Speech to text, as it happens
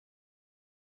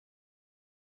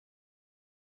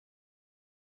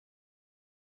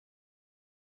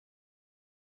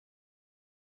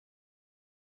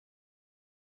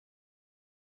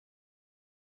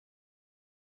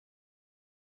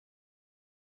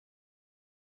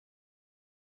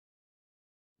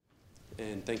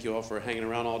and thank you all for hanging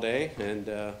around all day. And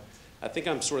I think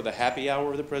I'm sort of the happy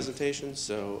hour of the presentation.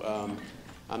 So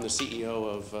I'm the CEO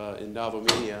of Indavo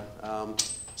Media.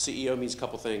 CEO means a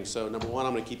couple things. So number one,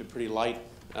 I'm going to keep it pretty light,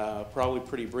 probably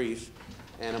pretty brief,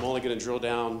 and I'm only going to drill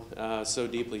down so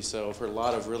deeply. So I've heard a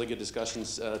lot of really good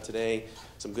discussions today,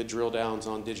 some good drill downs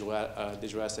on digital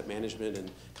asset management and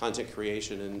content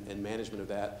creation and management of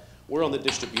that. We're on the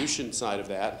distribution side of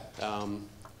that.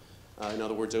 In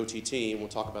other words, OTT, and we'll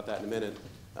talk about that in a minute.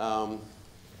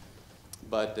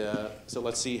 So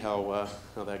let's see how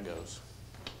that goes.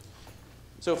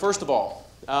 So first of all,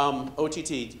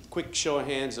 OTT, quick show of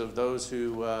hands of those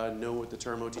who know what the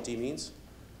term OTT means.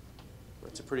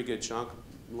 It's a pretty good chunk,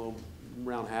 a little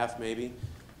around half maybe.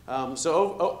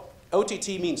 OTT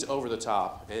means over the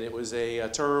top, and it was a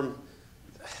term,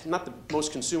 not the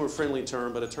most consumer-friendly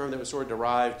term, but a term that was sort of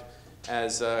derived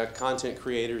as content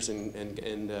creators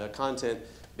and content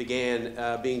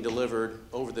began being delivered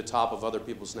over the top of other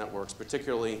people's networks,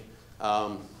 particularly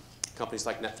companies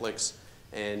like Netflix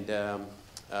and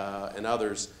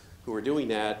others who are doing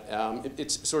that.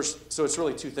 So it's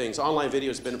really two things. Online video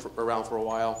has been around for a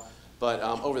while, but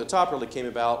over the top really came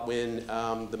about when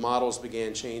the models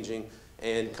began changing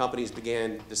and companies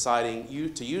began deciding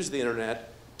to use the internet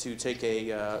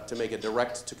to make a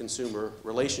direct-to-consumer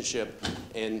relationship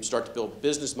and start to build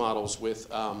business models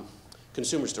with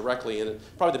consumers directly. And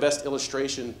probably the best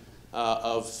illustration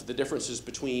of the differences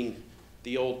between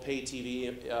the old pay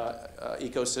TV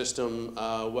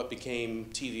ecosystem, what became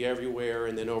TV everywhere,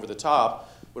 and then over the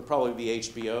top would probably be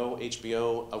HBO.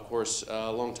 HBO, of course,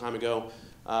 a long time ago,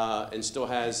 and still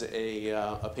has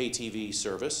a pay TV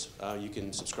service. You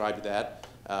can subscribe to that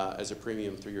as a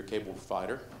premium through your cable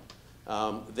provider.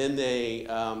 Then they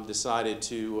decided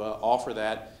to offer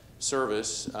that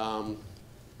service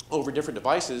over different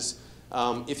devices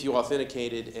if you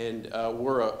authenticated and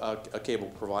were a cable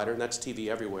provider, and that's TV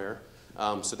everywhere.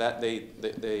 So that they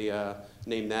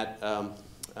named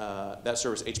that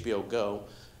service HBO Go.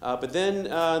 But then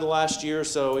in the last year or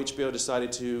so, HBO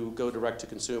decided to go direct to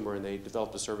consumer, and they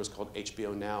developed a service called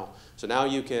HBO Now. So now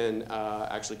you can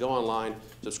actually go online,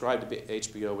 subscribe to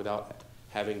HBO without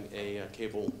having a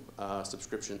cable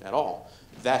subscription at all.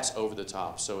 That's over the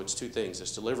top. So it's two things.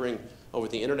 It's delivering over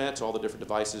the internet to all the different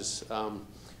devices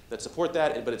that support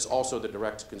that, but it's also the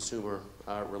direct-to-consumer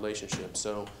relationship.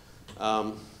 So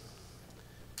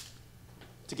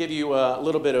to give you a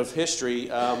little bit of history,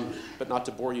 but not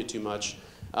to bore you too much,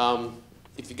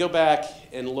 if you go back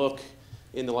and look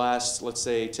in the last, let's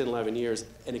say, 10, 11 years,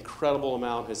 an incredible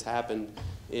amount has happened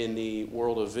in the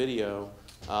world of video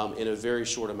in a very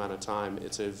short amount of time.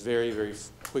 It's a very, very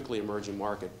quickly emerging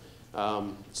market.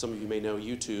 Some of you may know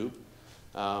YouTube,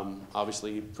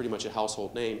 obviously pretty much a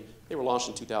household name. They were launched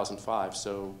in 2005,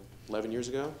 so 11 years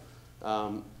ago.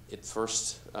 It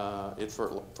first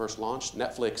launched.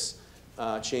 Netflix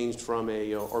changed from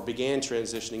or began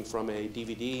transitioning from a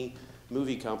DVD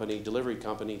movie company, delivery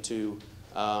company, to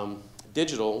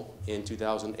digital in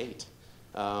 2008.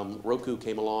 Roku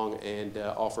came along and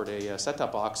offered a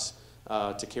set-top box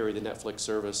to carry the Netflix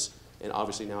service, and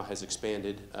obviously now has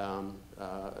expanded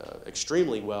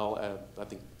extremely well. I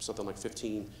think something like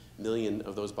 15 million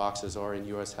of those boxes are in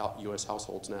US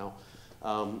households now,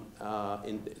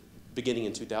 beginning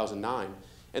in 2009.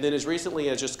 And then as recently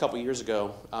as just a couple years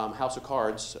ago, House of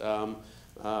Cards,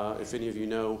 if any of you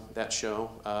know that show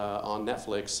on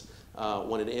Netflix,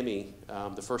 won an Emmy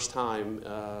the first time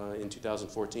in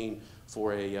 2014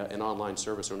 for an online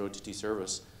service or an OTT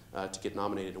service to get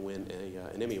nominated and win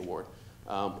an Emmy Award.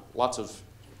 Lots of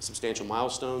substantial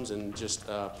milestones and just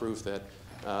proof that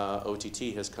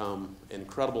OTT has come an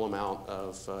incredible amount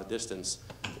of distance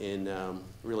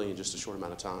really in just a short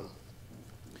amount of time.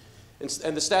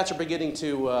 And the stats are beginning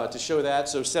to show that.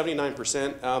 So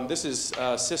 79%. This is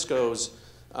Cisco's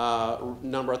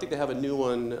number. I think they have a new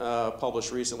one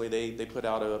published recently. They put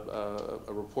out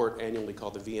a report annually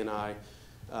called the VNI,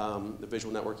 the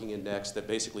Visual Networking Index, that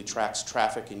basically tracks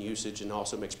traffic and usage and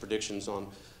also makes predictions on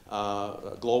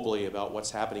globally about what's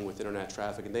happening with internet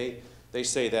traffic. And they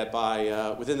say that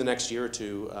by within the next year or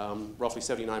two, roughly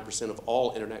 79% of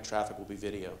all internet traffic will be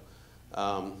video.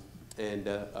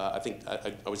 I think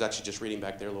I was actually just reading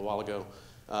back there a little while ago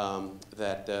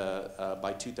that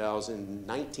by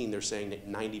 2019 they're saying that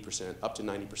 90%, up to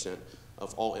 90%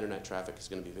 of all internet traffic is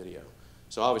going to be video.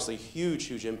 So obviously huge,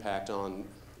 huge impact on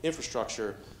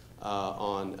infrastructure,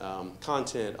 on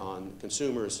content, on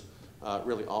consumers,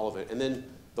 really all of it. And then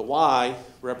the Y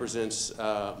represents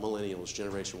millennials,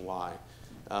 Generation Y.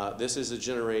 This is a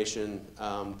generation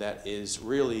that is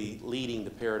really leading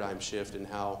the paradigm shift in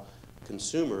how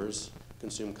consumers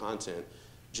consume content.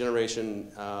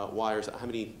 Generation Y, how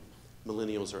many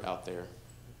millennials are out there?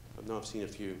 I know I've seen a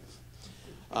few.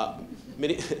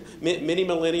 Many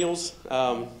millennials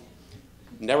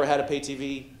never had a pay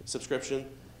TV subscription,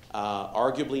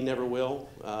 arguably never will.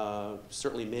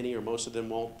 Certainly many or most of them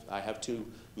won't. I have 2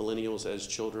 millennials as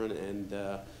children, and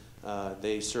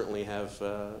they certainly have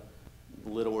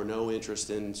little or no interest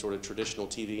in sort of traditional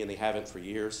TV, and they haven't for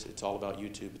years. It's all about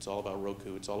YouTube, it's all about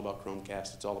Roku, it's all about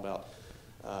Chromecast, it's all about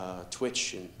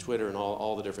Twitch and Twitter and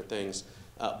all the different things.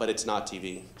 But it's not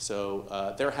TV.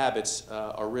 So their habits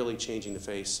are really changing the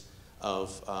face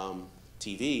of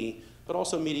TV, but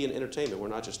also media and entertainment. We're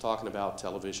not just talking about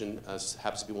television, as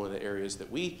happens to be one of the areas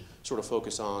that we sort of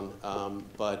focus on,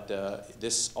 but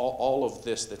all of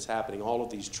this that's happening, all of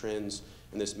these trends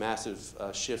and this massive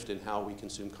shift in how we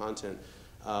consume content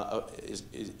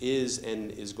is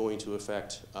and is going to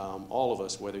affect all of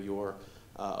us, whether you're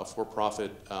a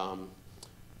for-profit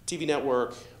TV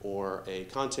network or a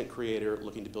content creator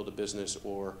looking to build a business,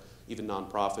 or even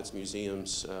nonprofits,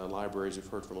 museums, libraries. We've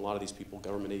heard from a lot of these people,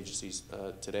 government agencies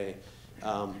today.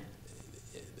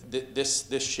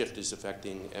 This shift is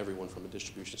affecting everyone from a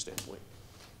distribution standpoint.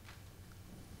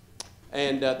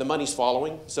 And the money's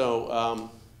following. So,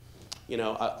 you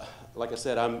know, like I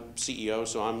said, I'm CEO,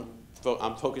 so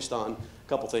I'm focused on a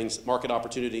couple things: market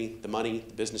opportunity, the money,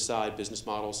 the business side, business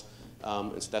models.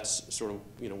 And so that's sort of,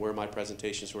 you know, where my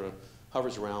presentation sort of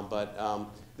hovers around. But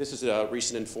this is a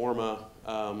recent Informa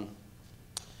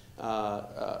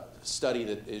study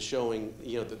that is showing,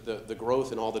 you know, the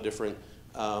growth in all the different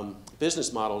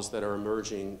business models that are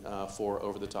emerging for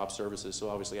over-the-top services. So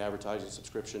obviously advertising,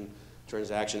 subscription,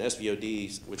 transaction,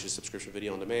 SVOD, which is subscription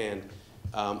video on demand,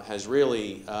 has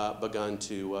really begun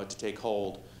to take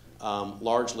hold,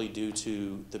 largely due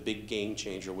to the big game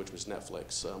changer, which was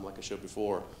Netflix. Like I showed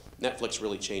before, Netflix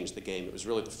really changed the game. It was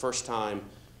really the first time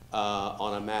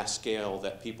on a mass scale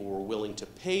that people were willing to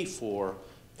pay for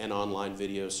an online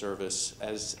video service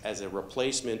as a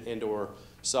replacement and or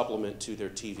supplement to their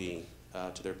TV,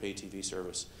 to their pay TV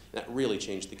service. And that really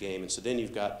changed the game. And so then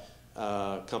you've got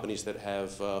companies that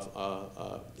have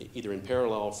either in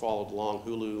parallel followed along: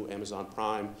 Hulu, Amazon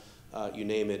Prime, you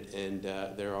name it. And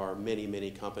there are many, many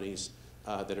companies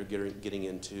that are getting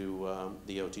into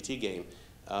the OTT game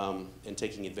and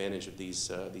taking advantage of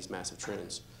these massive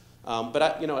trends. But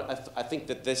I think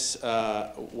that this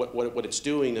what it's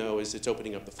doing though is it's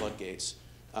opening up the floodgates.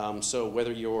 So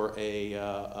whether you're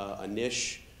a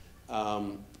niche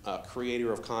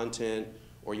creator of content,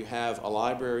 or you have a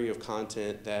library of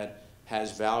content that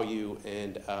has value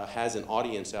and has an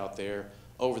audience out there,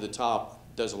 over the top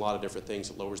does a lot of different things.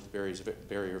 It lowers the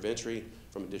barrier of entry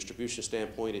from a distribution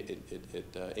standpoint.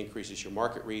 It increases your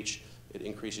market reach. It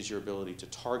increases your ability to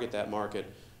target that market.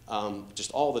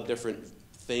 Just all the different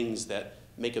things that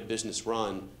make a business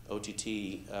run.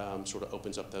 OTT sort of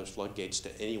opens up those floodgates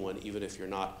to anyone, even if you're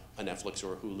not a Netflix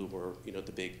or a Hulu or, you know,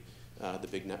 the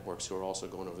big networks who are also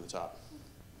going over the top.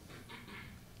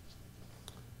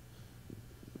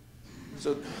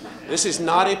 So this is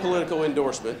not a political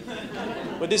endorsement,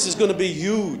 but this is going to be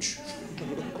huge.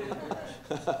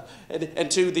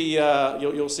 and to the,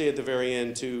 you'll see at the very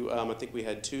end, too, I think we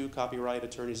had 2 copyright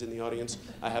attorneys in the audience.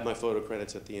 I have my photo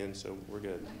credits at the end, so we're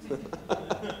good.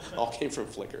 All came from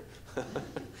Flickr.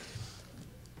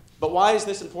 But why is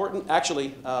this important?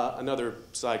 Actually, another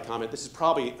side comment. This is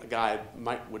probably a guy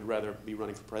would rather be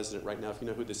running for president right now. If you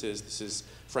know who this is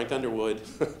Frank Underwood,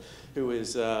 who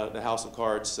is the House of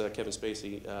Cards, Kevin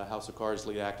Spacey, House of Cards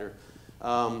lead actor.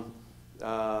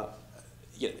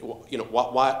 You know,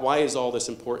 why is all this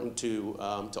important to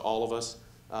all of us?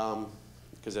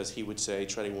 Because as he would say,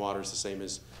 treading water is the same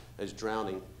as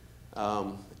drowning,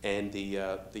 and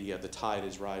the tide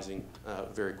is rising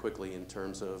very quickly in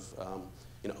terms of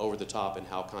you know, over the top and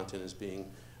how content is being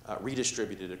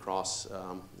redistributed across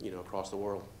you know, across the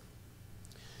world.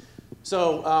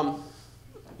 So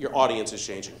your audience is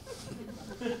changing.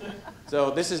 So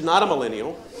this is not a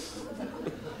millennial.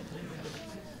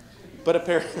 But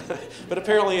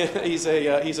apparently he's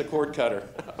a cord cutter,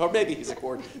 or maybe he's a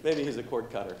cord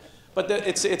cutter. But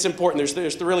it's important.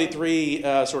 There's really 3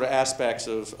 sort of aspects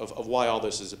of why all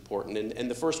this is important, and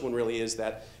the first one really is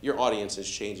that your audience is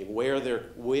changing. Where,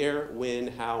 when,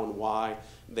 how, and why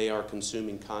they are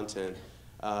consuming content,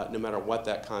 no matter what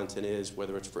that content is,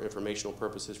 whether it's for informational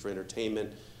purposes, for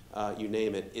entertainment, you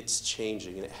name it, it's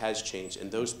changing, and it has changed. And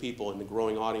those people in the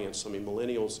growing audience, I mean,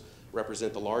 millennials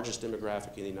represent the largest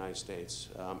demographic in the United States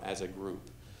as a group.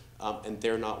 And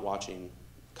they're not watching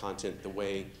content the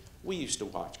way we used to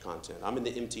watch content. I'm in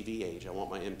the MTV age. I want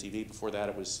my MTV. Before that,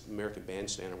 it was American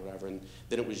Bandstand or whatever, and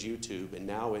then it was YouTube, and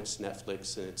now it's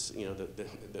Netflix, and it's, you know,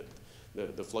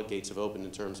 the floodgates have opened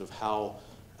in terms of how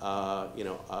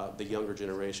the younger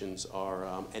generations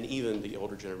are, and even the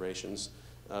older generations,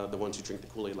 the ones who drink the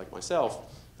Kool-Aid like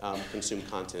myself, consume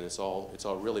content. It's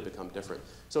all really become different.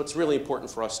 So it's really important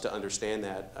for us to understand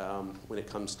that when it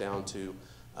comes down to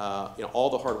all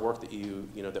the hard work that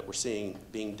that we're seeing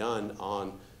being done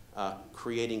on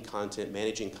creating content,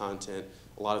 managing content.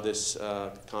 A lot of this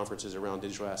conference is around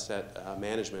digital asset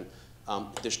management.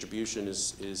 Distribution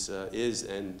is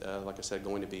and like I said,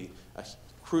 going to be a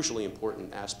crucially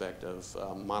important aspect of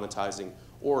monetizing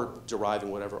or deriving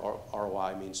whatever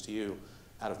ROI means to you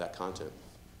out of that content.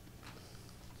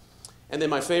 And then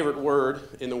my favorite word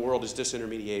in the world is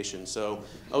disintermediation. So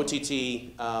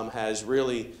OTT has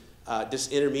really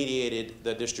disintermediated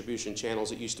the distribution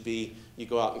channels. It used to be you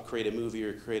go out and create a movie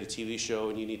or create a TV show,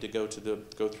 and you need to go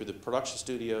through the production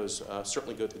studios,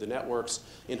 certainly go through the networks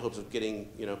in hopes of getting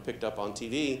picked up on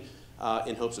TV,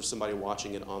 in hopes of somebody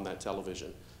watching it on that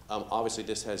television. Obviously,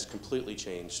 this has completely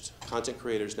changed. Content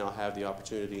creators now have the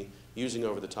opportunity, using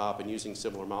over-the-top and using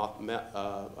similar models,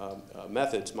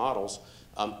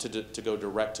 to go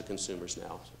direct to consumers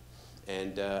now.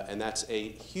 And that's a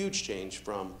huge change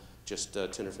from just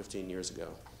 10 or 15 years ago.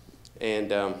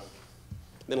 And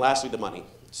then lastly, the money.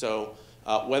 So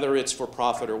whether it's for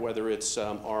profit or whether it's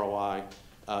ROI,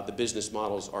 the business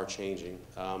models are changing.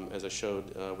 As I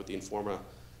showed with the Informa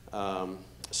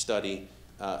study,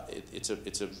 it's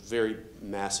a very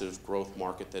massive growth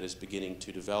market that is beginning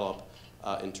to develop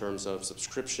in terms of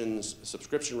subscriptions,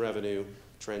 subscription revenue,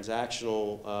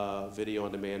 transactional video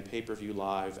on demand, pay-per-view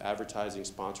live, advertising,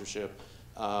 sponsorship.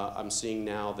 I'm seeing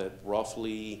now that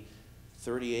roughly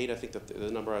 38, I think that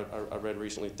the number I read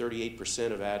recently,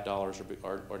 38% of ad dollars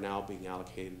are now being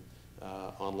allocated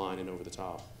online and over the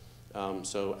top.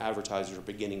 So advertisers are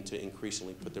beginning to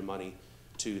increasingly put their money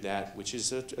to that, which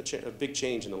is a big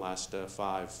change in the last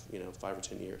 5 or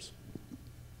 10 years.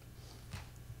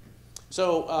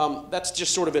 So that's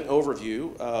just sort of an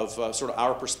overview of sort of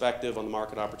our perspective on the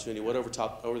market opportunity, what over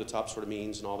the top sort of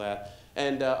means and all that.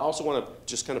 And I also want to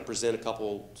just kind of present a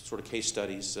couple sort of case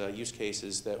studies, use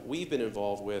cases that we've been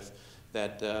involved with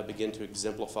that begin to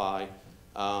exemplify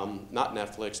not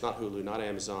Netflix, not Hulu, not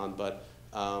Amazon, but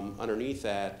underneath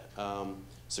that,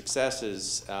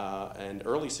 successes and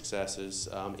early successes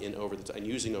in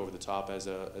using over the top as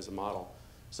a model.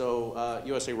 So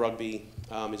USA Rugby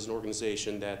is an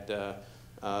organization that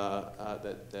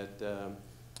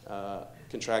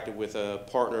contracted with a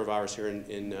partner of ours here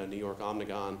in New York,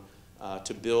 Omnigon,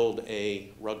 to build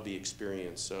a rugby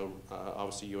experience. So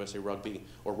obviously USA Rugby,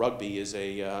 or rugby, is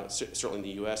certainly in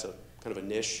the U.S. a kind of a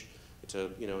niche.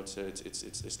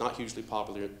 It's not hugely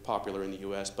popular in the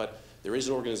U.S., but there is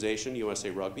an organization, USA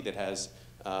Rugby, that has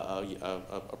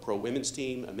a pro women's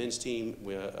team, a men's team,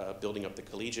 building up the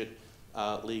collegiate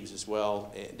leagues as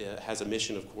well. It has a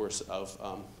mission, of course, of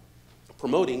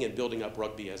promoting and building up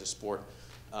rugby as a sport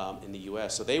in the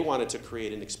U.S. So they wanted to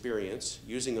create an experience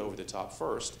using over-the-top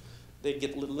first. They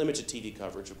get limited TV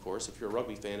coverage, of course. If you're a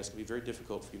rugby fan, it's going to be very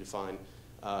difficult for you to find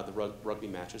the rugby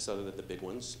matches other than the big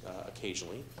ones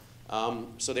occasionally.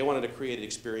 So they wanted to create an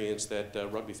experience that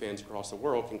rugby fans across the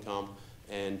world can come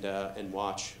and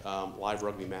watch live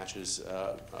rugby matches,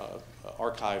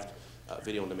 archived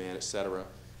video on demand, et cetera.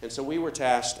 And so we were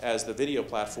tasked as the video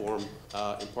platform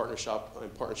in partnership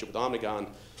with Omnigon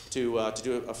to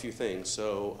do a few things.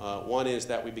 So one is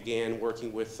that we began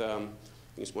working with, I think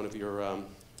it's one of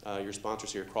your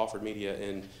sponsors here, Crawford Media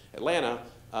in Atlanta,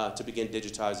 to begin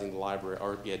digitizing the library,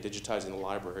 digitizing the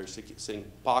library,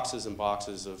 sitting boxes and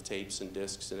boxes of tapes and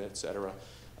discs and et cetera.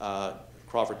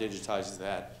 Crawford digitizes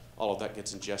that. All of that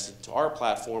gets ingested to our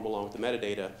platform along with the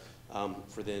metadata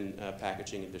for then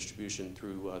packaging and distribution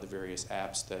through the various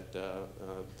apps that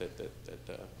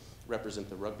represent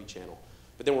the rugby channel.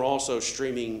 But then we're also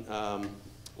streaming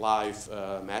live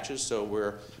matches. So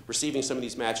we're receiving some of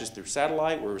these matches through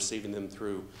satellite. We're receiving them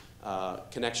through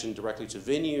connection directly to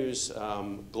venues.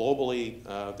 Globally,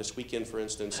 this weekend, for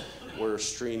instance, we're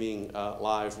streaming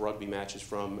live rugby matches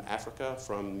from Africa,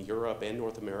 from Europe, and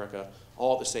North America,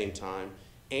 all at the same time.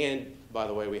 And, by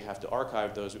the way, we have to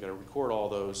archive those. We've got to record all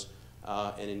those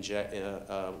and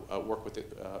work with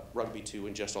rugby to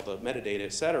ingest all the metadata,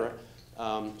 et cetera,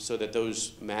 so that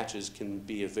those matches can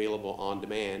be available on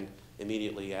demand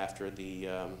immediately after the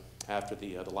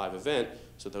live event,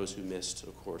 so those who missed,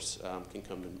 of course, can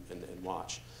come and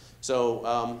watch. So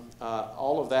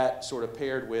all of that sort of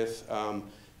paired with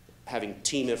having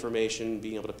team information,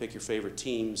 being able to pick your favorite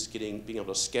teams, being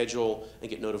able to schedule and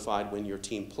get notified when your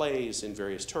team plays in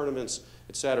various tournaments,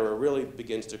 et cetera, really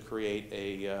begins to create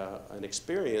an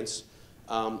experience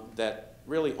that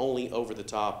really only over the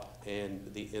top and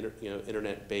the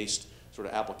internet-based sort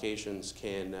of applications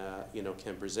can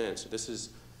can present. So this is,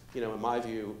 in my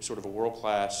view, sort of a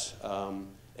world-class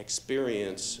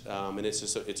experience, and it's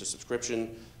a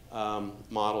subscription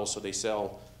model. So they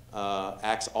sell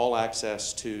all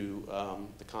access to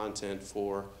the content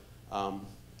for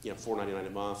 $4.99 a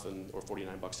month or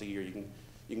 $49 a year. You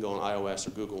can go on iOS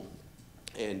or Google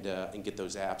and get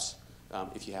those apps.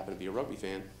 If you happen to be a rugby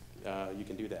fan, you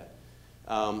can do that.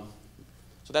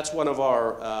 So that's one of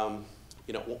our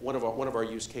one of our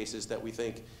use cases that we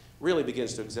think really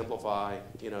begins to exemplify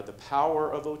the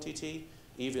power of OTT,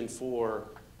 even for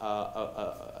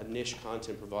a niche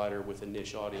content provider with a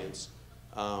niche audience,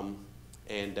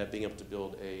 and being able to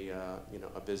build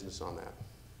a business on that.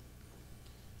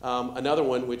 Another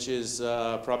one, which is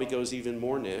probably goes even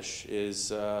more niche,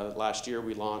 is last year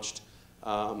we launched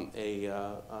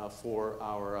for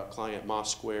our client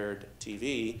Moss Squared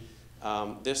TV.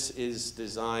 This is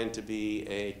designed to be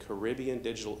a Caribbean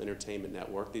digital entertainment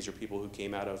network. These are people who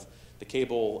came out of the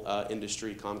cable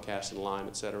industry, Comcast and Lime,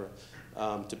 et cetera,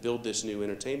 to build this new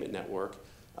entertainment network.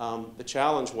 The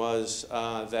challenge was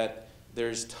that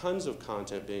there's tons of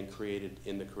content being created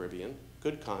in the Caribbean,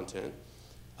 good content,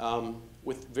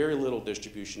 with very little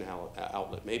distribution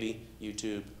outlet, maybe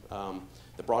YouTube.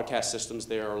 The broadcast systems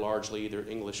there are largely either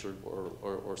English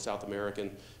or South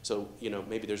American, so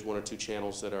maybe there's one or two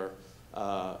channels that are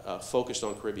focused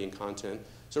on Caribbean content.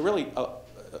 So really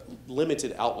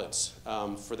limited outlets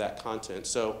for that content.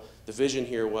 So the vision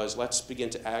here was, let's begin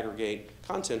to aggregate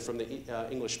content from the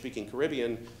English-speaking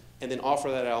Caribbean and then offer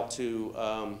that out to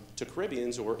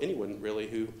Caribbeans or anyone really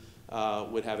who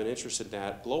would have an interest in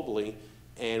that globally.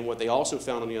 And what they also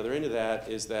found on the other end of that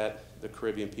is that the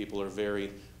Caribbean people are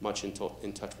very much in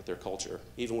touch with their culture.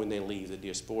 Even when they leave, the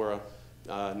diaspora,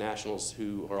 nationals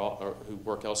who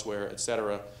work elsewhere, et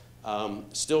cetera,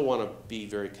 still want to be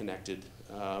very connected,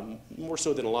 more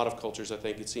so than a lot of cultures, I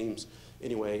think it seems,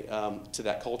 anyway, to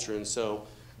that culture. And so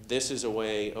this is a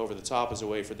way, over the top, is a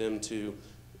way for them to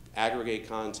aggregate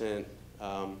content,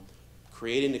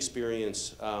 create an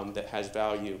experience that has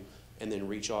value, and then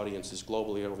reach audiences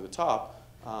globally over the top,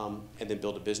 and then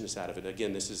build a business out of it.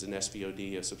 Again, this is an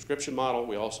SVOD, a subscription model.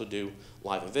 We also do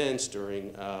live events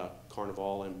during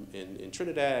Carnival in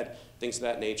Trinidad, things of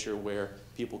that nature, where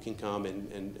people can come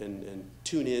and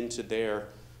tune in to their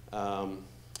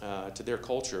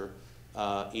culture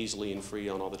easily and free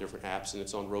on all the different apps. And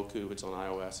it's on Roku, it's on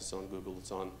iOS, it's on Google,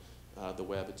 it's on the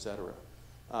web, et cetera.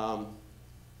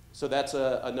 So that's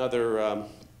another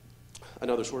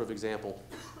sort of example.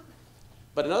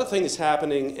 But another thing that's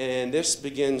happening, and this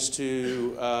begins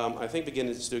to, I think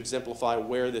begins to exemplify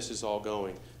where this is all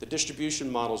going. The distribution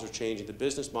models are changing, the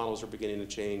business models are beginning to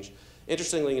change.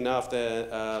 Interestingly enough,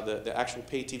 the actual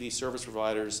pay TV service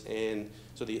providers and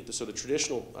so the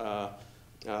traditional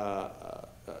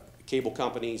cable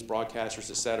companies, broadcasters,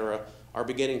 et cetera, are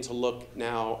beginning to look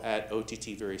now at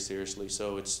OTT very seriously.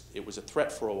 So it was a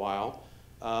threat for a while.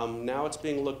 Now it's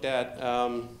being looked at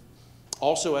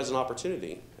also as an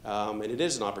opportunity. And it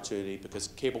is an opportunity because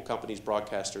cable companies,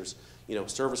 broadcasters,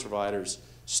 service providers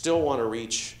still want to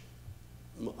reach,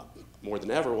 more than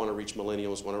ever, want to reach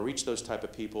millennials, want to reach those type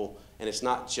of people. And it's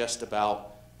not just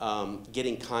about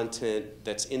getting content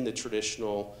that's in the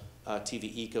traditional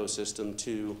TV ecosystem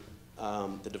to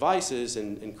the devices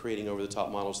and creating over-the-top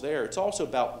models there. It's also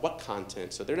about what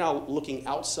content. So they're now looking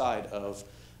outside of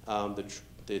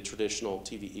the traditional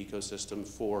TV ecosystem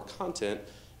for content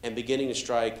and beginning to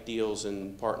strike deals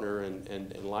and partner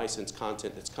and license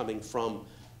content that's coming from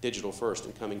digital first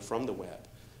and coming from the web.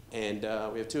 And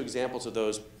we have two examples of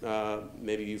those.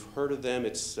 Maybe you've heard of them.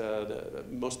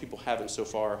 Most people haven't so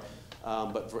far.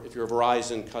 But if you're a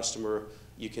Verizon customer,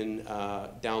 you can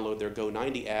download their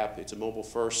Go90 app. It's a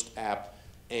mobile-first app,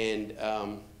 and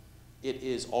it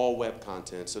is all web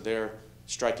content. So they're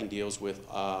striking deals with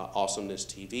Awesomeness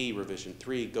TV, Revision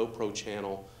 3, GoPro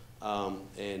Channel,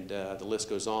 and the list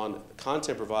goes on.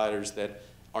 Content providers that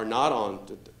are not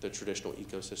on the traditional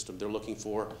ecosystem, they're looking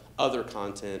for other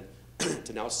content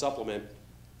to now supplement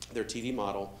their TV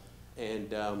model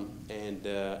and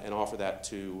offer that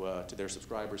to their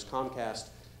subscribers. Comcast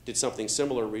did something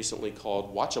similar recently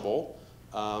called Watchable.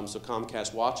 So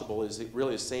Comcast Watchable is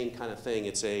really the same kind of thing.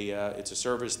 It's a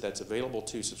service that's available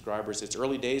to subscribers. It's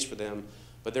early days for them,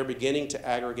 but they're beginning to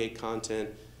aggregate content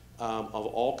of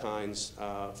all kinds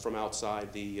from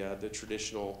outside the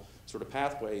traditional sort of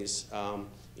pathways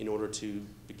in order to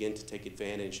begin to take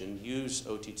advantage and use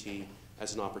OTT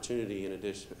as an opportunity in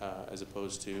addition, as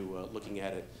opposed to looking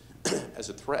at it as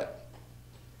a threat.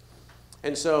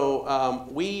 And so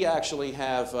we actually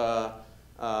have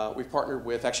we've partnered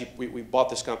with, actually, we bought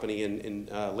this company in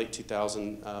late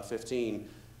 2015,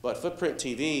 but Footprint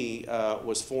TV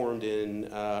was formed in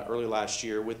early last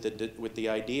year with the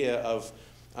idea of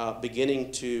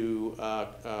beginning to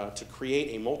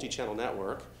create a multi-channel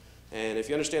network. And if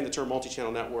you understand the term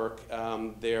multi-channel network,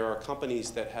 there are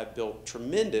companies that have built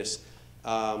tremendous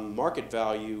market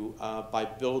value by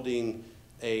building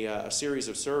a series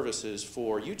of services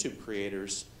for YouTube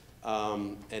creators.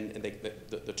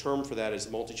 The term for that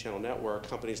is multi-channel network.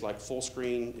 Companies like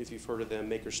Fullscreen, if you've heard of them,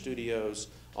 Maker Studios,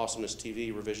 Awesomeness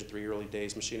TV, Revision 3 early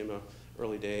days, Machinima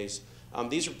early days.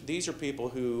 These are people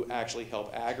who actually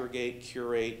help aggregate,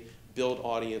 curate, build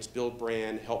audience, build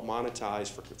brand, help monetize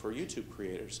for YouTube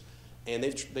creators. And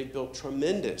they've built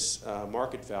tremendous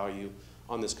market value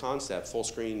on this concept.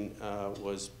 Fullscreen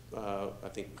was, I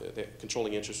think, the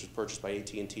controlling interest was purchased by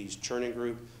AT&T's Churning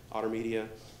Group, Otter Media,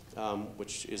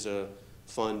 which is a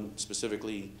fund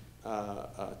specifically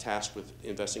tasked with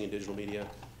investing in digital media.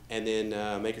 And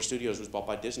then Maker Studios was bought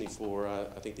by Disney for,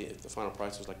 I think the final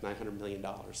price was like $900 million.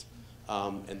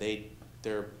 And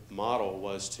their model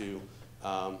was to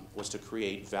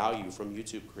create value from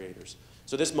YouTube creators.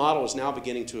 So this model is now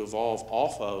beginning to evolve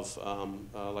off of,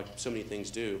 like so many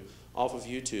things do, off of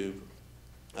YouTube,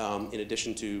 in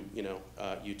addition to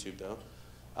YouTube though.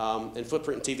 And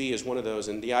Footprint TV is one of those.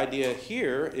 And the idea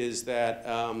here is that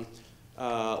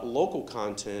local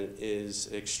content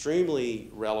is extremely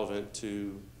relevant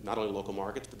to not only local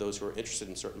markets, but those who are interested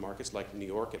in certain markets like New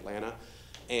York, Atlanta.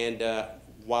 And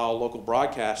while local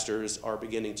broadcasters are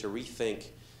beginning to rethink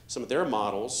some of their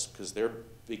models, because they're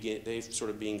sort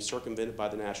of being circumvented by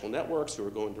the national networks who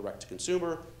are going direct to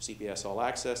consumer, CBS All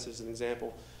Access is an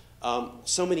example.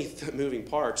 So many moving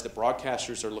parts that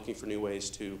broadcasters are looking for new ways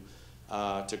to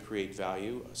create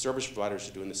value. Service providers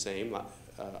are doing the same,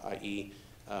 i.e.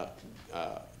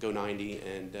 Go90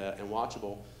 and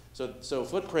Watchable. So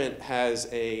Footprint has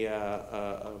a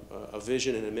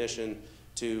vision and a mission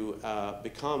to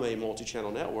become a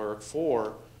multi-channel network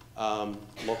for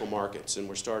local markets, and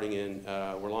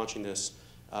we're launching this.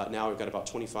 Now we've got about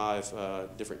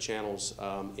 25 different channels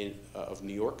of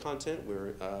New York content.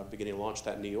 We're beginning to launch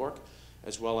that in New York,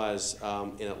 as well as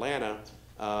in Atlanta.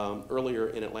 Earlier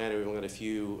in Atlanta, we've only got a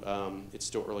few, it's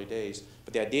still early days,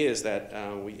 but the idea is that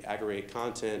we aggregate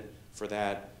content for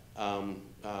that.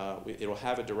 It'll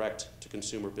have a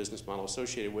direct-to-consumer business model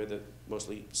associated with it,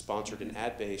 mostly sponsored and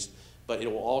ad-based, but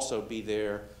it will also be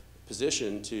their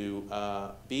position to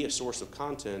be a source of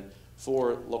content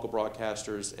for local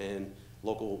broadcasters and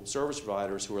local service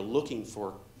providers who are looking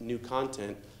for new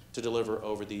content to deliver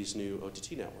over these new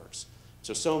OTT networks.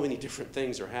 So many different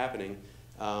things are happening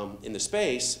in the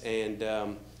space, and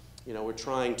we're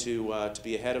trying to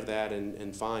be ahead of that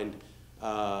and find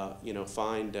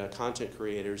content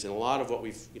creators. And a lot of what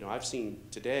I've seen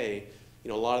today,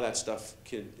 a lot of that stuff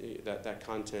that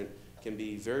content can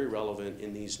be very relevant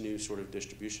in these new sort of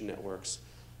distribution networks,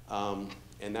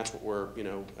 and that's what we're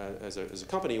as a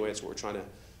company, that's what we're trying to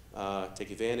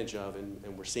take advantage of,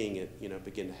 and we're seeing it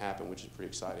begin to happen, which is pretty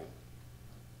exciting.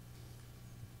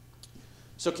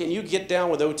 So can you get down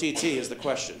with OTT is the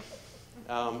question,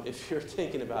 if you're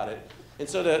thinking about it. And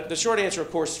so the short answer,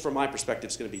 of course, from my perspective,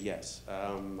 is going to be yes.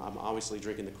 I'm obviously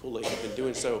drinking the Kool-Aid. I've been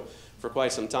doing so for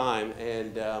quite some time.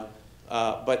 And,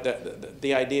 but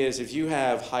the idea is if you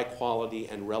have high quality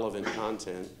and relevant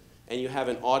content, and you have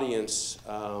an audience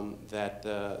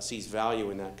that sees value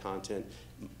in that content,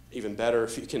 even better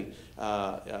if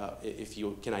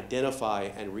you can identify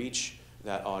and reach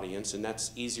that audience, and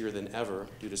that's easier than ever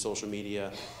due to social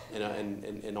media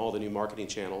and all the new marketing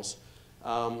channels.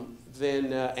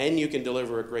 And you can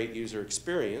deliver a great user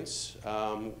experience,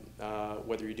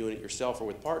 whether you're doing it yourself or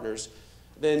with partners,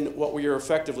 then what you're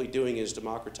effectively doing is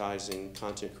democratizing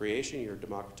content creation, you're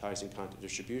democratizing content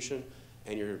distribution,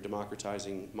 and you're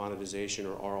democratizing monetization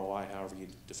or ROI, however you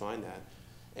define that.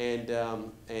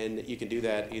 And you can do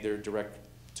that either direct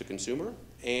to consumer,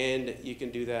 and you can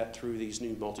do that through these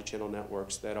new multi-channel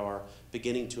networks that are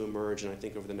beginning to emerge, and I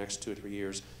think over the next 2 or 3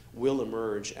 years will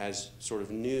emerge as sort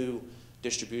of new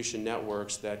distribution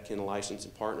networks that can license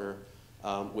and partner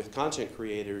with content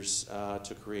creators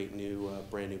to create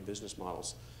brand new business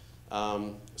models.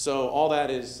 So all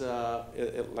that is,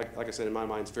 like I said, in my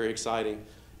mind, it's very exciting,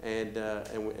 and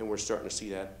we're starting to see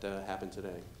that happen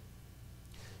today.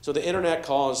 So the internet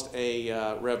caused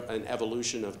an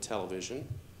evolution of television.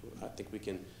 I think we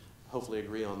can hopefully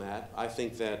agree on that. I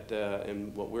think that,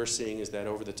 and what we're seeing is that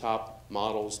over-the-top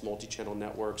models, multi-channel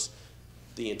networks,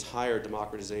 the entire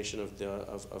democratization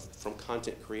from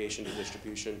content creation to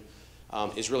distribution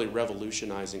is really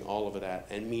revolutionizing all of that.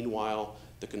 And meanwhile,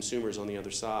 the consumers on the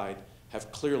other side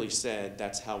have clearly said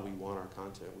that's how we want our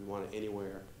content. We want it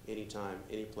anywhere, anytime,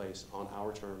 any place, on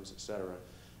our terms, etc.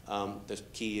 The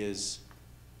key is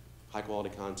high quality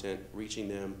content, reaching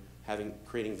them,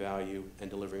 creating value, and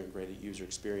delivering a great user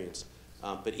experience.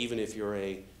 But even if you're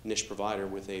a niche provider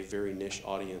with a very niche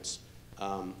audience,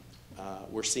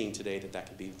 we're seeing today that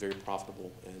can be very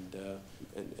profitable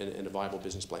and a viable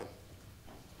business plan.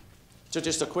 So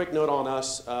just a quick note on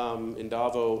us. In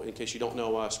Davo, in case you don't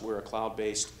know us, we're a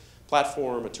cloud-based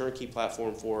platform, a turnkey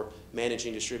platform for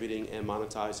managing, distributing, and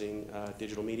monetizing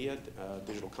digital media,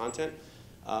 digital content.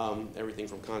 Everything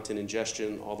from content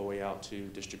ingestion all the way out to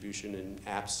distribution and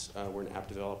apps. We're an app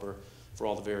developer for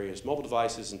all the various mobile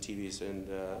devices and TVs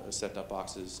and set-top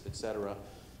boxes, etc.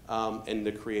 And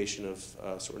the creation of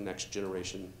sort of next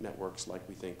generation networks, like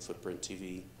we think Footprint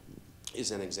TV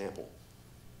is an example.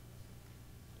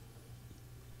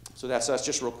 So that's us.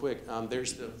 Just real quick.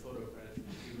 There's the photo credit.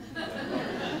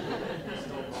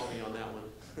 Don't call me on that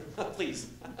one, please.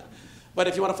 But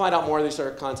if you want to find out more, these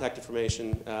are contact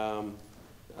information.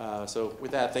 So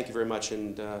with that, thank you very much.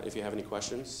 And if you have any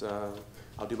questions,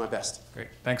 I'll do my best. Great.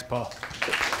 Thanks, Paul.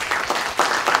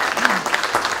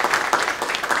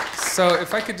 So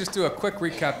if I could just do a quick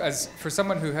recap, as for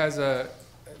someone who has a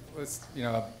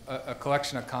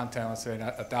collection of content, let's say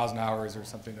 1,000 hours or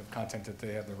something of content that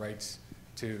they have the rights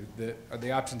to,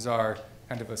 the options are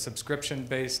kind of a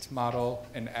subscription-based model,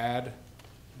 an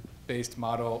ad-based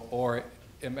model, or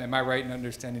am I right in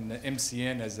understanding the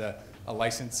MCN as a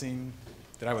licensing,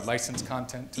 that I would license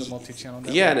content to a multi-channel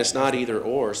network? Yeah, and it's not either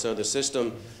or. So the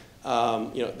system,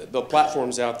 the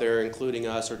platforms out there, including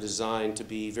us, are designed to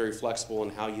be very flexible in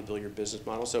how you build your business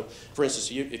model. So, for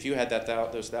instance, if you had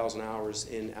those 1,000 hours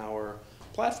in our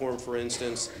platform, for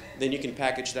instance, then you can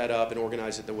package that up and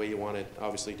organize it the way you want it,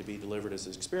 obviously, to be delivered as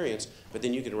an experience. But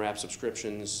then you can wrap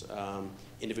subscriptions,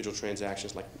 individual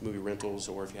transactions like movie rentals,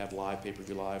 or if you have live,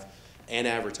 pay-per-view live, and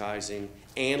advertising,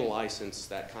 and license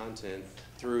that content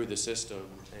through the system,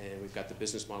 and we've got the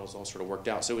business models all sort of worked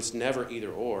out. So it's never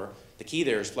either or. The key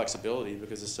there is flexibility,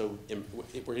 because it's so,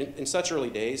 we're in such early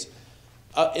days.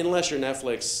 Unless you're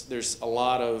Netflix, there's a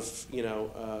lot of,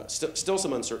 still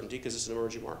some uncertainty, because it's an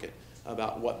emerging market,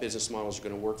 about what business models are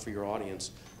going to work for your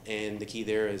audience. And the key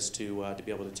there is to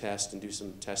be able to test and do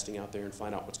some testing out there and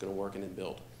find out what's going to work and then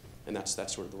build. And that's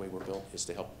sort of the way we're built, is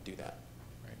to help do that.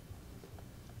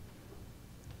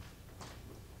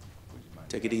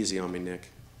 Take it easy on me, Nick.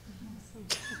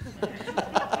 The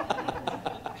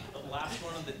last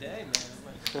one of the day,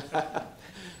 man.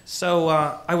 So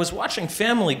I was watching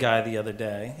Family Guy the other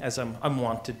day, as I'm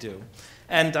wont to do,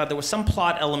 and there was some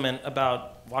plot element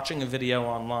about watching a video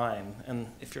online. And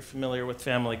if you're familiar with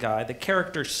Family Guy, the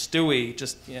character Stewie,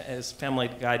 just as Family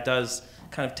Guy does,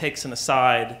 kind of takes an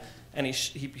aside, and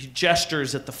he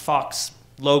gestures at the Fox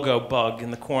logo bug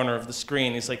in the corner of the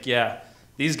screen. He's like, "Yeah,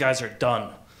 these guys are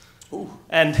done." Ooh.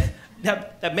 And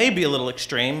that may be a little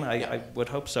extreme. I would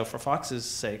hope so for Fox's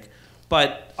sake.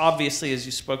 But obviously, as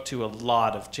you spoke to, a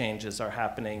lot of changes are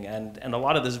happening, and a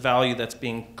lot of this value that's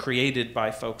being created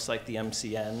by folks like the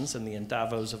MCNs and the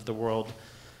Endavos of the world,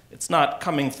 it's not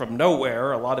coming from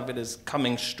nowhere. A lot of it is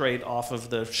coming straight off of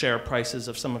the share prices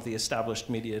of some of the established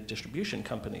media distribution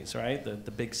companies, right?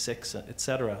 The big six, et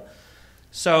cetera.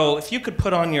 So if you could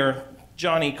put on your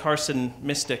Johnny Carson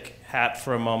mystic hat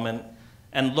for a moment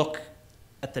and look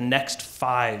at the next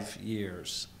 5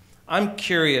 years. I'm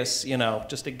curious,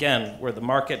 just again, where the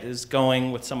market is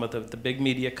going with some of the big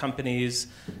media companies,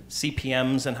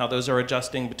 CPMs, and how those are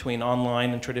adjusting between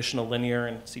online and traditional linear.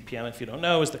 And CPM, if you don't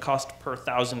know, is the cost per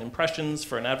 1,000 impressions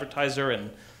for an advertiser,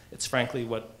 and it's frankly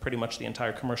what pretty much the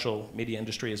entire commercial media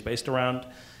industry is based around.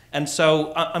 And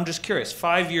so I'm just curious,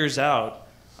 5 years out,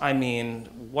 I mean,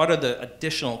 what are the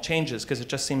additional changes? Because it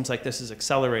just seems like this is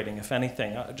accelerating, if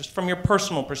anything. Just from your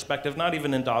personal perspective, not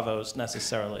even in Davos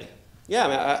necessarily. Yeah, I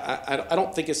mean, I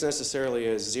don't think it's necessarily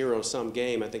a zero-sum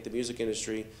game. I think the music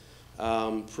industry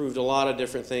proved a lot of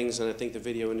different things, and I think the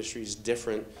video industry is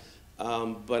different.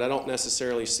 But I don't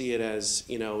necessarily see it as,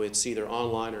 it's either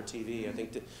online or TV. I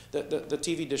think the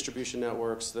TV distribution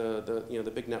networks,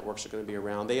 the big networks are going to be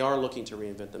around. They are looking to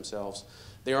reinvent themselves.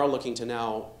 They are looking to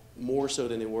now, more so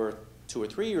than they were 2 or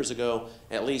 3 years ago,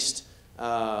 at least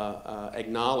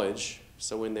acknowledge.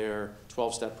 So in their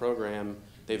 12-step program,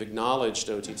 they've acknowledged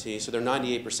OTT, so they're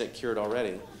 98% cured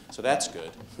already. So that's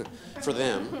good for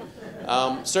them.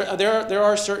 There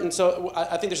are certain, so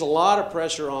I think there's a lot of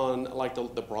pressure on like the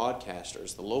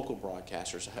broadcasters, the local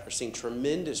broadcasters are seeing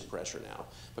tremendous pressure now,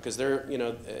 because they're,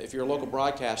 if you're a local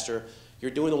broadcaster,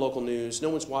 you're doing the local news. No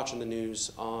one's watching the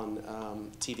news on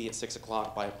TV at 6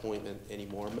 o'clock by appointment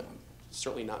anymore,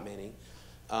 certainly not many.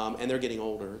 and they're getting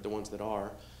older, the ones that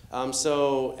are.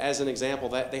 So as an example,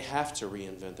 that they have to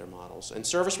reinvent their models. And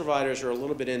service providers are a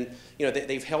little bit in,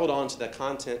 they've held on to the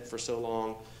content for so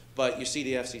long, but you see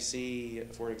the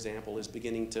FCC, for example, is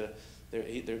beginning to,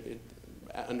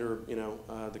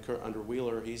 under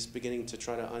Wheeler, he's beginning to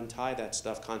try to untie that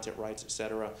stuff, content rights, et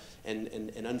cetera, and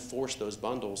unforce those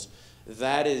bundles.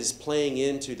 That is playing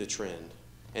into the trend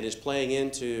and is playing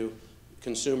into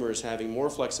consumers having more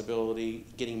flexibility,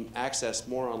 getting access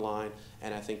more online,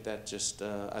 and I think that just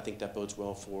I think that bodes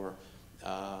well for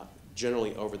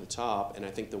generally over the top. And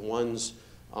I think the ones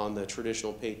on the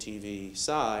traditional pay TV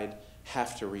side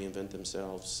have to reinvent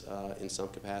themselves in some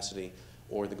capacity,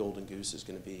 or the golden goose is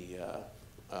going to be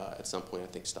at some point I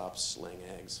think stops laying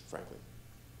eggs. Frankly,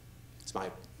 it's my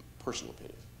personal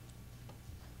opinion.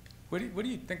 What do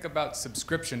you think about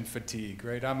subscription fatigue?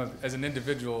 Right, as an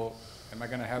individual, am I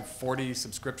going to have 40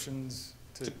 subscriptions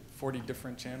to 40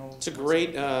 different channels? It's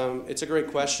a great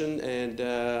question, and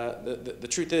the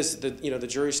truth is that the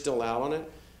jury's still out on it.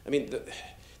 I mean, the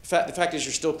fact is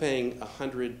you're still paying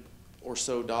 $100 or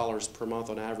so per month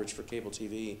on average for cable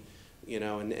TV,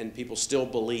 and people still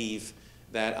believe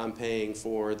that I'm paying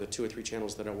for the 2 or 3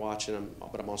 channels that I watch,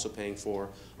 but I'm also paying for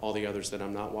all the others that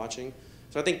I'm not watching.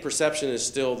 So I think perception is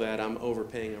still that I'm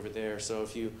overpaying over there. So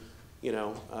if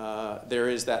there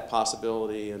is that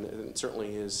possibility, and it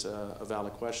certainly is a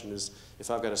valid question, is if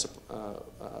I've got to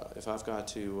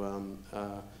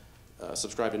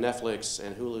subscribe to Netflix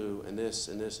and Hulu and this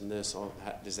and this and this,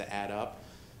 does that add up?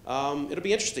 It'll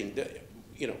be interesting.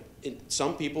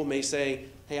 Some people may say,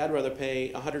 hey, I'd rather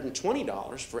pay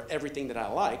 $120 for everything that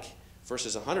I like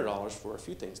versus $100 for a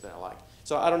few things that I like.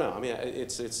 So I don't know. I mean,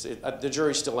 the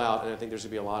jury's still out, and I think there's going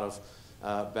to be a lot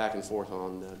of back and forth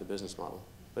on the business model.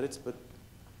 But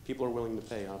people are willing to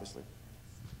pay, obviously.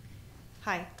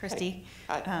 Hi, Christy.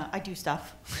 Hey. Hi. I do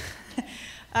stuff.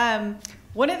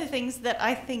 One of the things that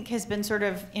I think has been sort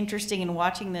of interesting in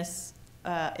watching this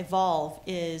evolve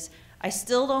is I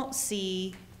still don't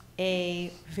see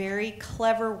a very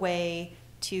clever way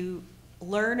to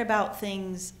learn about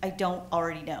things I don't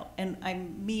already know. And I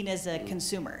mean as a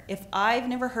consumer. If I've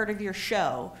never heard of your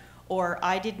show, or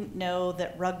I didn't know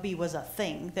that rugby was a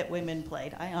thing that women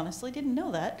played, I honestly didn't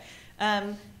know that.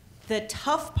 The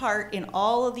tough part in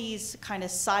all of these kind of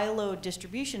siloed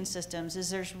distribution systems is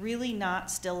there's really not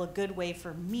still a good way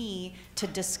for me to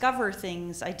discover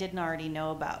things I didn't already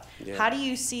know about. Yeah. How do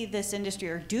you see this industry,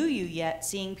 or do you yet,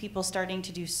 seeing people starting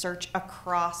to do search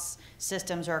across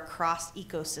systems or across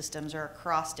ecosystems or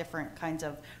across different kinds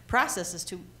of processes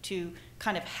to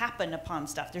kind of happen upon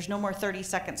stuff? There's no more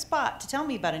 30-second spot to tell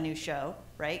me about a new show,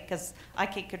 right? Because I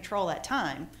can control that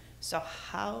time. So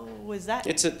how was that?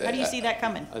 How do you see that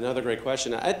coming? Another great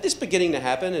question. It's beginning to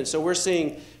happen, and so we're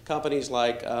seeing companies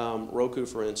like Roku,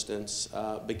 for instance,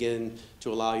 begin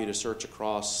to allow you to search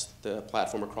across the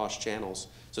platform, across channels.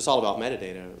 So it's all about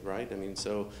metadata, right? I mean,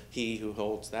 so he who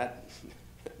holds that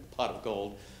pot of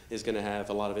gold is going to have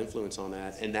a lot of influence on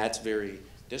that, and that's very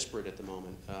disparate at the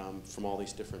moment from all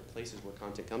these different places where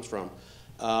content comes from.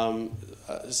 And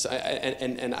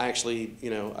I actually,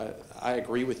 I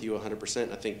agree with you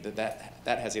 100%. I think that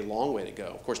has a long way to go.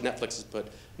 Of course, Netflix has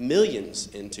put millions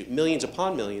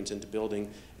upon millions into building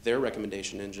their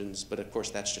recommendation engines, but of course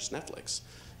that's just Netflix.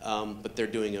 But they're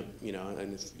doing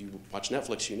and if you watch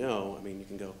Netflix, I mean, you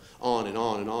can go on and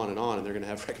on and on and on, and they're going to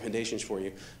have recommendations for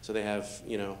you. So they have,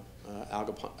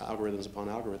 algorithms upon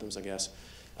algorithms, I guess.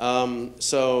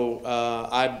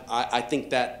 I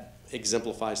think that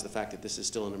exemplifies the fact that this is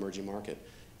still an emerging market,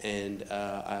 and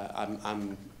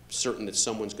I'm certain that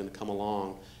someone's going to come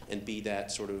along and be that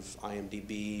sort of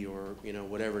IMDb or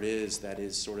whatever it is that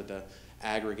is sort of the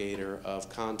aggregator of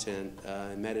content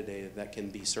and metadata that can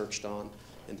be searched on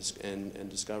and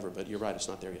discovered. But you're right, it's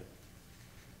not there yet.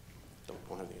 Don't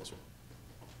have the answer.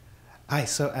 Hi,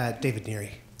 so David Neary.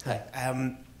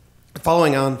 Hi.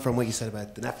 Following on from what you said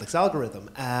about the Netflix algorithm.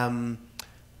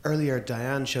 Earlier,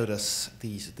 Diane showed us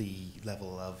the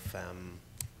level of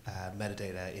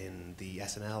metadata in the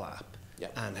SNL app,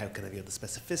 yep, and how kind of the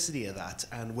specificity of that.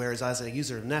 And whereas as a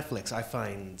user of Netflix, I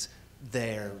find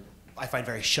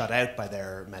very shut out by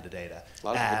their metadata. A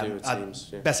lot of people do, it seems.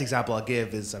 Yeah. Best example I'll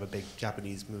give is I'm a big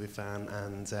Japanese movie fan,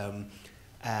 and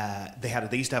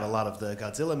they used to have a lot of the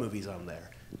Godzilla movies on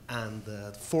there. And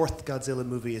the 4th Godzilla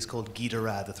movie is called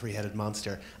Ghidorah, the three-headed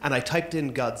monster. And I typed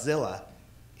in Godzilla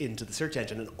into the search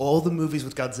engine, and all the movies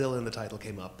with Godzilla in the title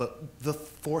came up, but the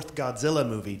 4th Godzilla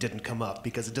movie didn't come up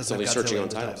because it doesn't have Godzilla in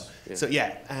the title. Yeah.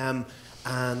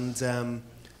 So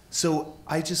so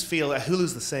I just feel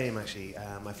Hulu's the same, actually.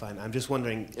 I find I'm just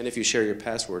wondering. And if you share your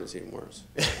password, it's even worse.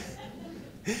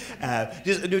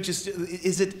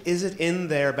 Is it in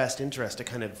their best interest to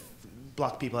kind of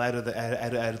block people out of the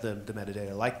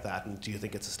metadata like that, and do you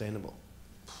think it's sustainable?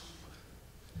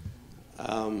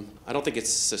 I don't think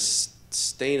it's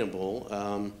sustainable.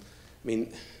 I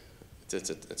mean, it's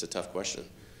a tough question.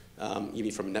 You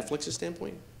mean from Netflix's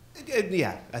standpoint?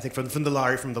 Yeah, I think from the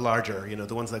larger,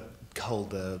 the ones that hold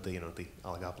the oligopoly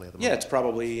of the moment. Yeah, it's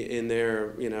probably in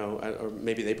their, or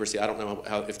maybe they perceive, I don't know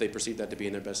if they perceive that to be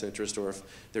in their best interest, or if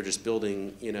they're just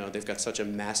building, they've got such a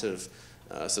massive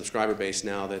subscriber base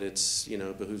now that it's,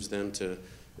 behooves them to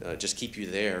just keep you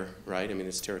there, right? I mean,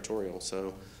 it's territorial.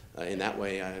 So in that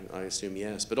way, I assume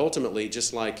yes. But ultimately,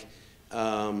 just like,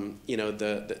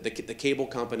 the cable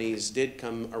companies did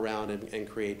come around and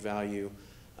create value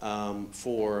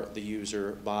for the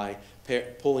user by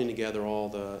pulling together all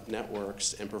the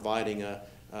networks and providing a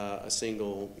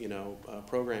single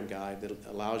program guide that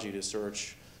allows you to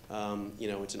search.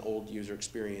 It's an old user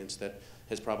experience that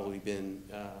has probably been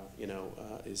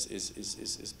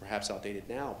is perhaps outdated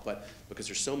now, but because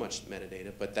there's so much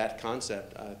metadata. But that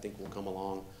concept I think will come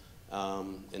along,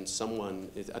 and it's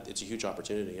a huge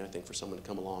opportunity I think for someone to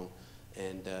come along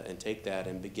and take that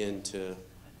and begin to.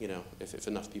 If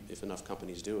enough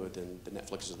companies do it, then the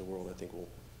Netflixes of the world, I think, will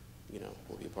be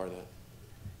a part of that.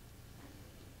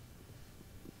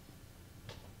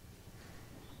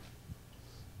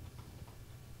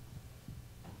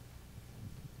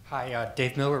 Hi,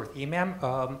 Dave Miller with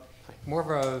EMAM. More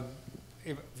of a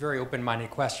very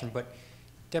open-minded question, but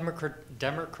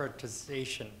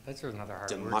democratization, that's another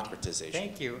hard word. Democratization.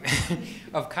 Thank you,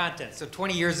 of content. So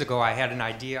 20 years ago, I had an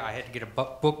idea. I had to get a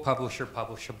book publisher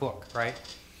publish a book, right?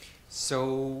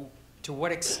 So to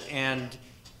what extent,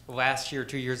 last year,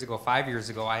 2 years ago, 5 years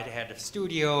ago, I had a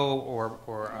studio or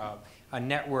a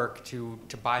network to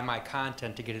buy my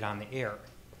content to get it on the air.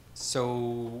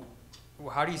 So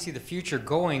how do you see the future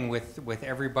going with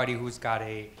everybody who's got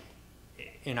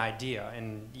an idea,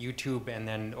 and YouTube and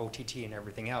then OTT and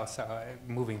everything else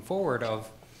moving forward of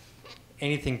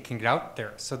anything can get out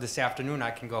there? So this afternoon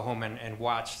I can go home and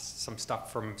watch some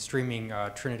stuff from streaming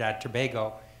Trinidad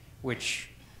Tobago, which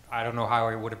I don't know how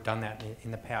I would have done that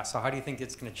in the past. So how do you think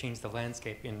it's going to change the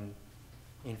landscape in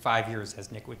 5 years,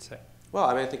 as Nick would say? Well,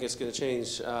 I think it's going to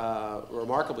change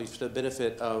remarkably for the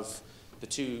benefit of the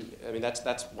two. I mean, that's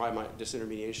why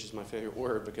disintermediation is my favorite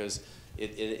word, because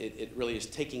it really is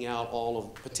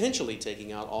potentially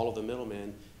taking out all of the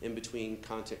middlemen in between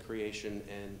content creation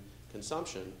and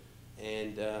consumption.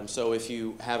 And so if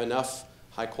you have enough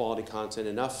high quality content,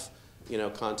 enough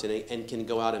content, and can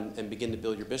go out and begin to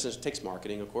build your business. It takes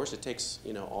marketing, of course. It takes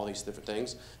all these different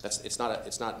things. It's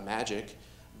not magic,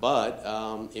 but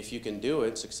if you can do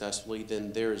it successfully,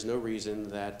 then there is no reason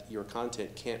that your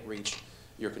content can't reach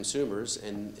your consumers.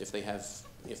 And if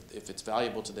it's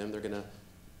valuable to them, they're going to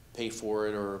pay for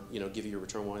it or give you a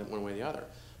return one way or the other.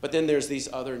 But then there's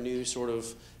these other new sort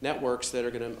of networks that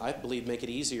are going to, I believe, make it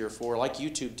easier for, like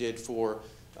YouTube did for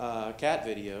cat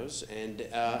videos, and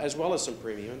as well as some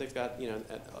premium. They've got,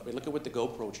 look at what the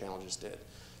GoPro channel just did.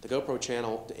 The GoPro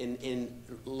channel,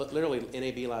 literally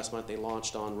NAB last month, they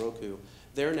launched on Roku.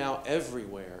 They're now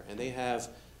everywhere, and they have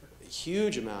a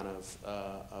huge amount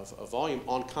of volume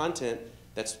on content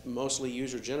that's mostly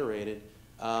user-generated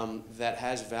that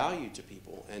has value to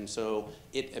people. And so,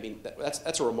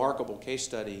 that's a remarkable case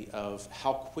study of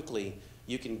how quickly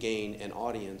you can gain an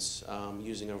audience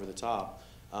using over-the-top.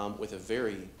 With a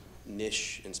very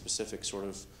niche and specific sort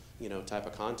of type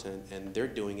of content, and they're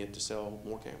doing it to sell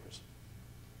more cameras,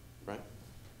 right?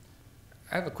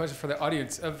 I have a question for the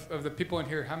audience. Of the people in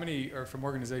here, how many are from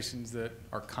organizations that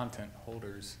are content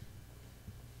holders?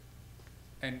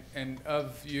 And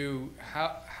of you,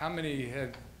 how many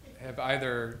have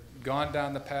either gone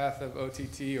down the path of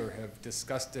OTT or have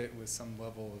discussed it with some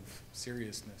level of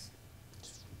seriousness?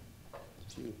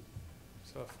 Few.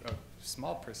 So a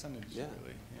small percentage, Yeah.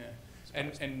 really. Yeah.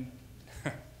 And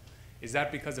is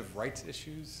that because of rights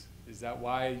issues? Is that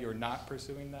why you're not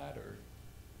pursuing that, or?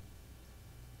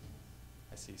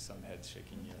 I see some heads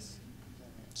shaking yes.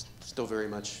 Still very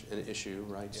much an issue,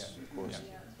 rights, Yeah. of course,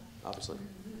 Yeah. obviously.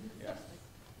 Yeah.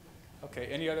 Okay.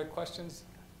 Any other questions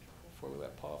before we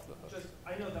let Paul off the hook?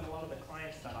 I know that a lot of the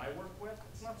clients that I work with,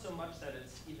 it's not so much that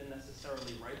it's even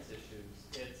necessarily rights issues.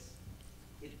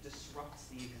 It disrupts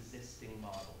the existing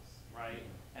models, right?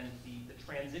 And the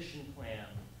transition plan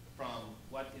from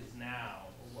what is now,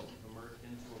 or what we've emerged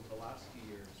into over the last few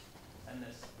years, and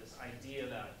this idea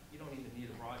that you don't even need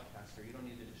a broadcaster, you don't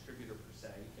need a distributor per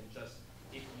se, you can just,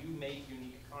 if you make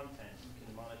unique content, you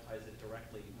can monetize it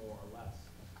directly, more or less.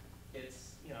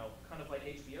 It's, kind of like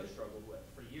HBO struggled with.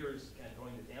 For years, again,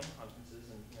 going to damn conferences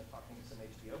and talking to some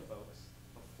HBO folks,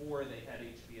 before they had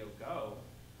HBO Go,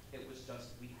 it was just,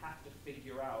 we have to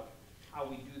figure out how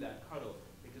we do that cutover,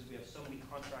 because we have so many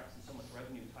contracts and so much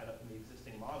revenue tied up in the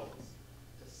existing models,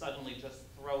 to suddenly just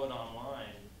throw it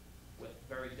online with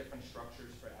very different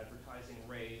structures for advertising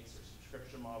rates or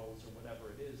subscription models or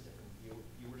whatever it is, different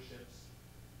viewerships.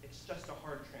 It's just a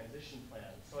hard transition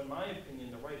plan. So in my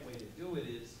opinion, the right way to do it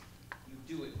is you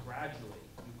do it gradually.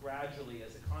 You gradually,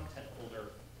 as a content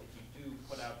holder, if you do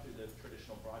put out through the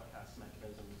traditional broadcast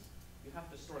mechanisms, you have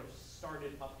to sort of start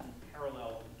it up in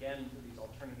parallel again to these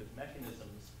alternative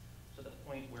mechanisms, to the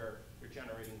point where you're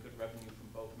generating good revenue from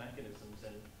both mechanisms,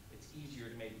 and it's easier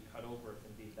to maybe cut over if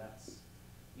indeed that's,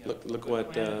 you know, Look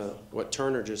what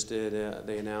Turner just did.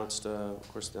 They announced, of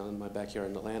course, down in my backyard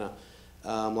in Atlanta,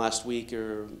 last week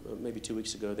or maybe 2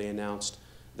 weeks ago, they announced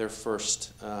their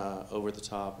first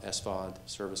over-the-top SVOD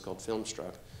service called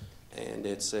Filmstruck. And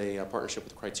it's a partnership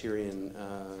with Criterion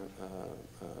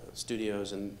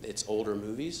Studios, and it's older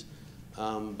movies,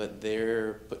 but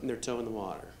they're putting their toe in the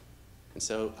water. And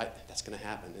so that's going to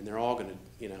happen, and they're all going to,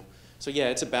 you know. So yeah,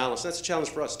 it's a balance. That's a challenge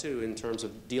for us too, in terms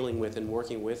of dealing with and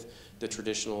working with the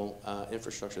traditional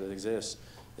infrastructure that exists,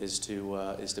 is to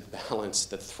balance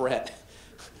the threat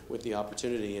with the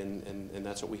opportunity, and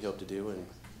that's what we hope to do, and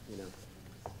you know.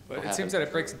 But it seems that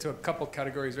it breaks into a couple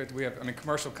categories, right? We have, I mean,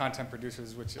 commercial content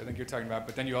producers, which I think you're talking about,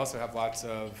 but then you also have lots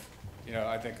of, you know,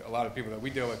 I think a lot of people that we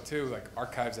deal with too, like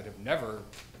archives that have never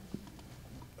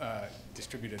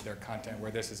distributed their content,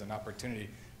 where this is an opportunity.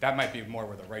 That might be more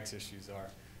where the rights issues are.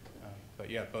 But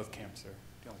yeah, both camps are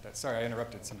dealing with that. Sorry, I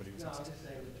interrupted somebody. No, I was just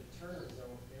saying with the Turners,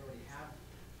 though, they already have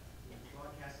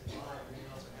broadcasting live, and they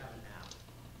also have an app.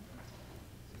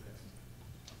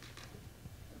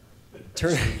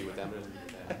 Turner.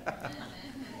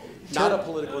 Not a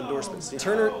political endorsement. Steve.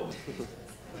 Turner.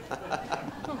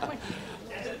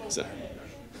 So.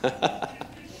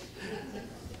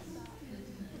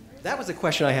 That was a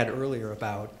question I had earlier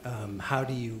about how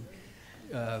do you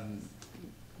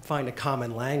find a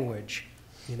common language.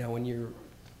 You know, when you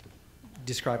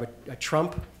describe a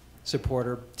Trump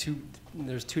supporter,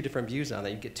 there's two different views on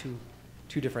that. You get two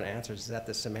different answers. Is that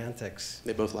the semantics?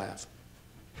 They both laugh.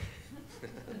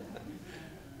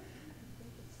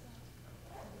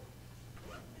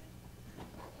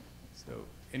 So,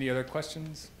 any other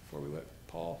questions before we let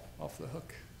Paul off the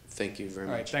hook? Thank you very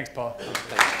All right, much. thanks, Paul.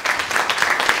 Thanks.